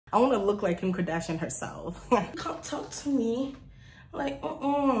I want to look like Kim Kardashian herself. Come talk to me. Like,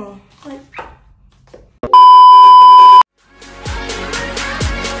 like.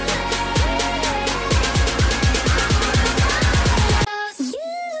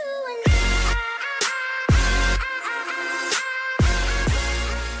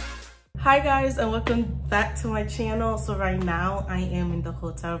 Hi guys, and welcome back to my channel. So right now I am in the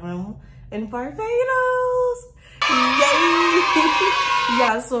hotel room in Barbados. Yay!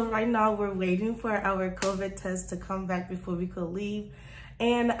 Yeah, so right now we're waiting for our COVID test to come back before we could leave.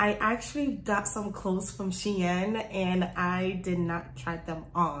 And I actually got some clothes from Shein and I did not try them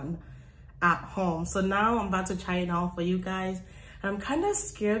on at home. So now I'm about to try it on for you guys. And I'm kind of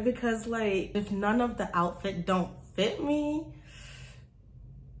scared because like if none of the outfit don't fit me,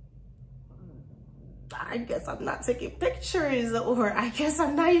 I guess I'm not taking pictures, or I guess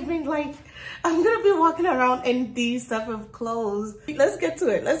I'm not even like, I'm gonna be walking around in these type of clothes. Let's get to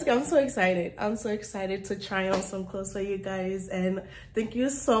it. Let's go. I'm so excited. I'm so excited to try on some clothes for you guys. And thank you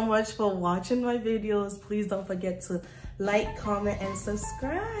so much for watching my videos. Please don't forget to like, comment, and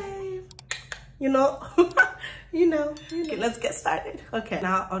subscribe. You know, you know. Okay, let's get started. Okay,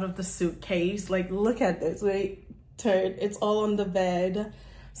 now out of the suitcase, like look at this. Wait, turn. It's all on the bed.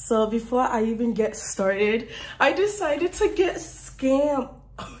 So before I even get started, I decided to get Skims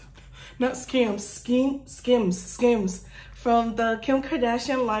from the Kim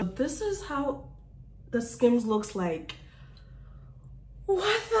Kardashian line. This is how the Skims looks like.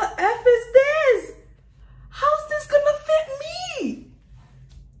 What the F is this? How's this gonna fit me?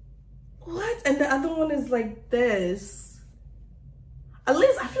 What? And the other one is like this. At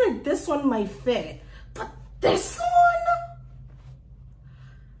least I feel like this one might fit, but this one?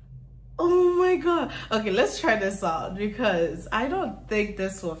 Oh my god. Okay, let's try this out because I don't think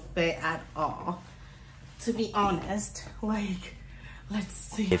this will fit at all. To be honest, like, let's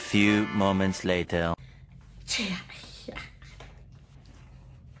see. A few moments later.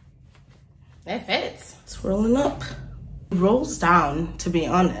 It fits. It's rolling up. It rolls down, to be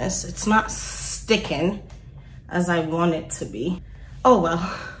honest. It's not sticking as I want it to be. Oh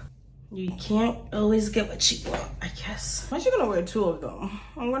well. You can't always get what you want, I guess. I'm actually gonna wear two of them.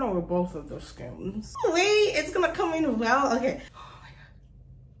 I'm gonna wear both of those Skims. Wait, it's gonna come in well. Okay. Oh my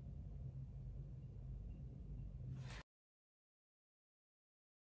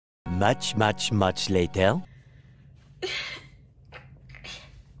god. Much later.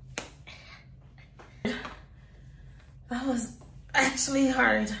 That was actually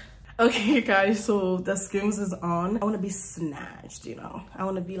hard. Okay guys, so the Skims is on. I want to be snatched, you know. I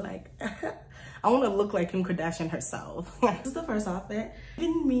want to be like, I want to look like Kim Kardashian herself. This is the first outfit.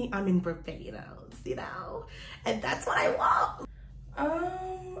 Even me, I'm in Barbados, you know, and that's what I want.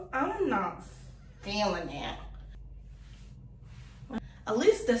 I'm not feeling it. At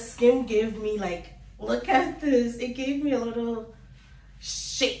least the Skim gave me like, look at this. It gave me a little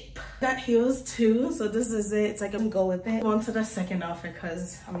shape. Got heels too, so this is it. It's like I'm go with it. On to the second outfit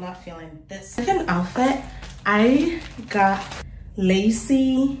because I'm not feeling this. Second outfit, I got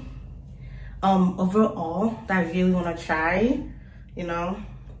lacy overall that I really want to try, you know.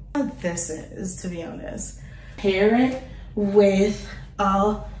 What this is, to be honest. Pair it with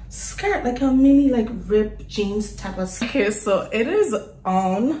a skirt, like a mini like ripped jeans type of skirt. Okay, so it is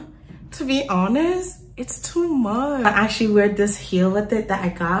on. To be honest, it's too much. I actually wear this heel with it that I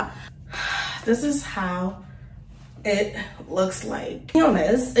got. This is how it looks like. To be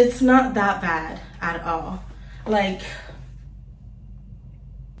honest, it's not that bad at all. Like,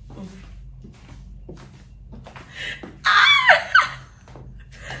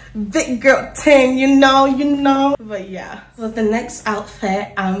 big girl thing, you know. But yeah, so the next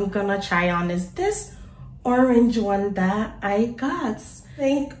outfit I'm gonna try on is this orange one that I got. I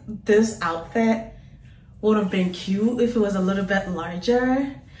think this outfit would have been cute if it was a little bit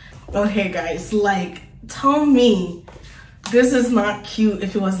larger. Okay guys, like, tell me this is not cute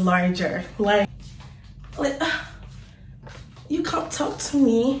if it was larger. Like you can't talk to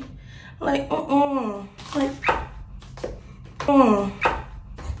me. Like, like,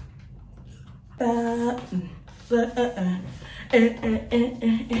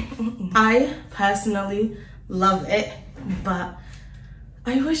 I personally love it, but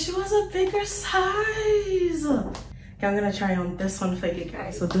I wish it was a bigger size. Okay, I'm gonna try on this one for you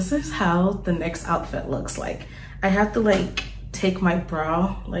guys. So this is how the next outfit looks like. I have to like take my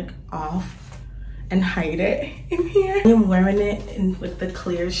bra like off and hide it in here. I'm wearing it with the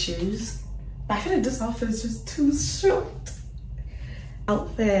clear shoes. I feel like this outfit is just too short.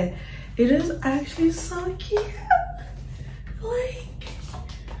 Outfit. It is actually so cute. Like,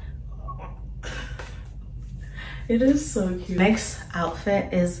 It is so cute. Next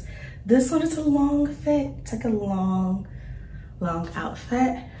outfit is this one. It's a long fit. It's like a long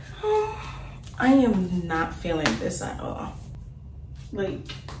outfit. I am not feeling this at all.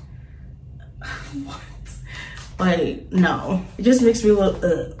 Like, what? Like, no. It just makes me look,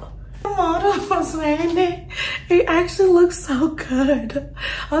 ugh. The model was wearing it. It actually looks so good.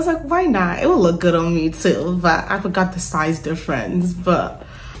 I was like, why not? It will look good on me too, but I forgot the size difference, but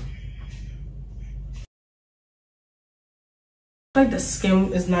like the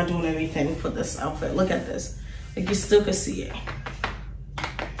skin is not doing anything for this outfit. Look at this. Like you still can see it.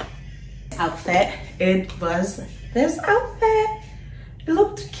 Outfit, it was this outfit. It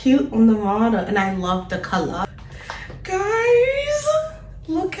looked cute on the model and I love the color. Guys,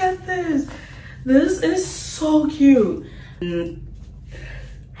 look at this. This is so cute. I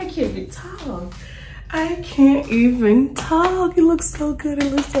can't even talk. I can't even talk. It looks so good.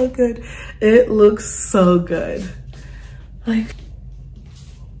 It looks so good. It looks so good. Like,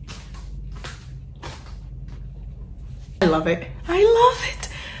 I love it. I love it.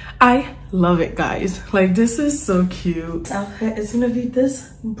 I love it, guys. Like, this is so cute. This outfit is gonna be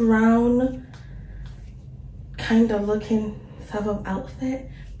this brown kind of looking type of outfit.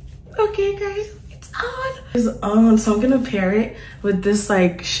 Okay, guys, it's on. It's on, so I'm gonna pair it with this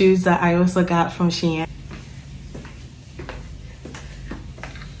like shoes that I also got from Shein.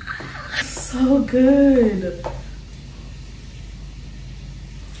 So good.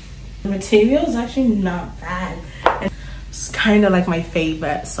 The material is actually not bad. It's kind of like my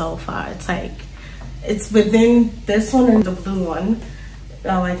favorite so far. It's like, it's within this one and the blue one.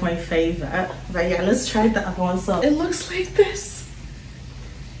 I like my favorite. But yeah, let's try the other one. So it looks like this.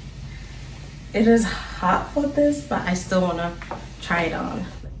 It is hot for this, but I still want to try it on.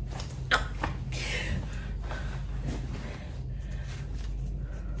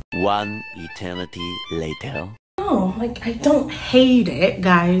 One eternity later. No, like I don't hate it,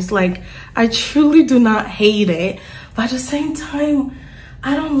 guys. Like I truly do not hate it, but at the same time,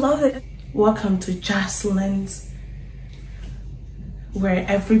 I don't love it. Welcome to Jocelyn's, where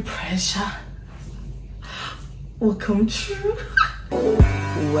every pressure will come true.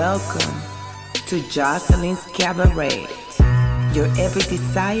 Welcome to Jocelyn's Cabaret. Your every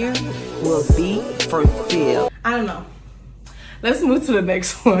desire will be fulfilled. I don't know. Let's move to the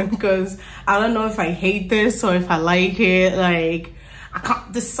next one because I don't know if I hate this or if I like it. Like, I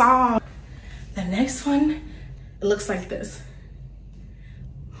can't decide. The next one, it looks like this.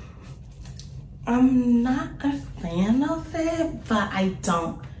 I'm not a fan of it, but I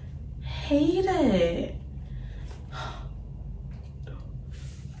don't hate it.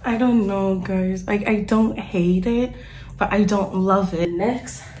 I don't know, guys. Like, I don't hate it, but I don't love it.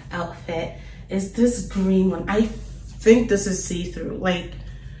 Next outfit is this green one. I think this is see-through. Like,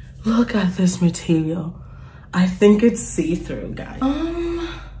 look at this material. I think it's see-through, guys.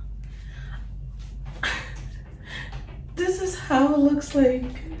 This is how it looks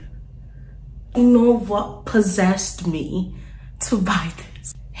like. I don't know what possessed me to buy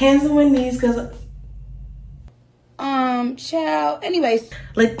this. Hands on my knees, because child, anyways,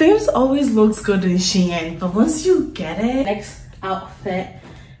 like things always looks good in Shein, but once you get it. Next outfit,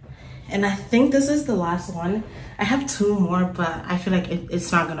 and I think this is the last one. I have two more, but I feel like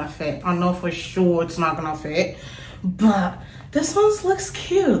it's not gonna fit. I know for sure it's not gonna fit, but this one looks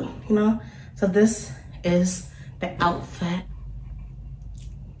cute, you know? So this is the outfit.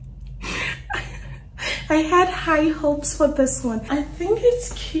 I had high hopes for this one. I think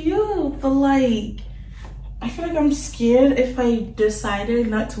it's cute, but like, I feel like I'm scared if I decided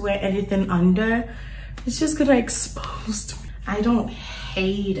not to wear anything under, it's just gonna expose me. I don't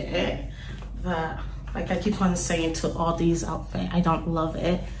hate it, but like I keep on saying to all these outfits, I don't love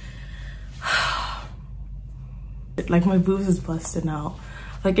it. Like my boobs is busting out.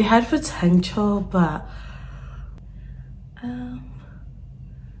 Like it had potential, but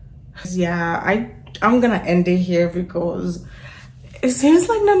yeah, I'm gonna end it here because it seems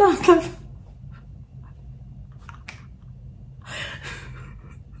like none of them.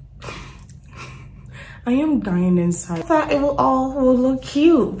 I am dying inside. I thought it all will look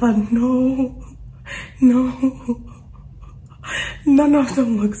cute, but no, none of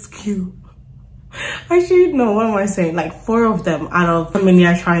them looks cute. Actually, no, what am I saying? Like 4 of them out of how many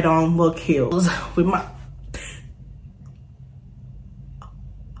I tried on look cute. With my,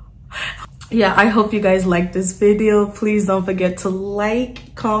 yeah, I hope you guys like this video. Please don't forget to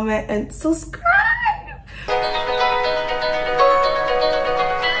like, comment, and subscribe.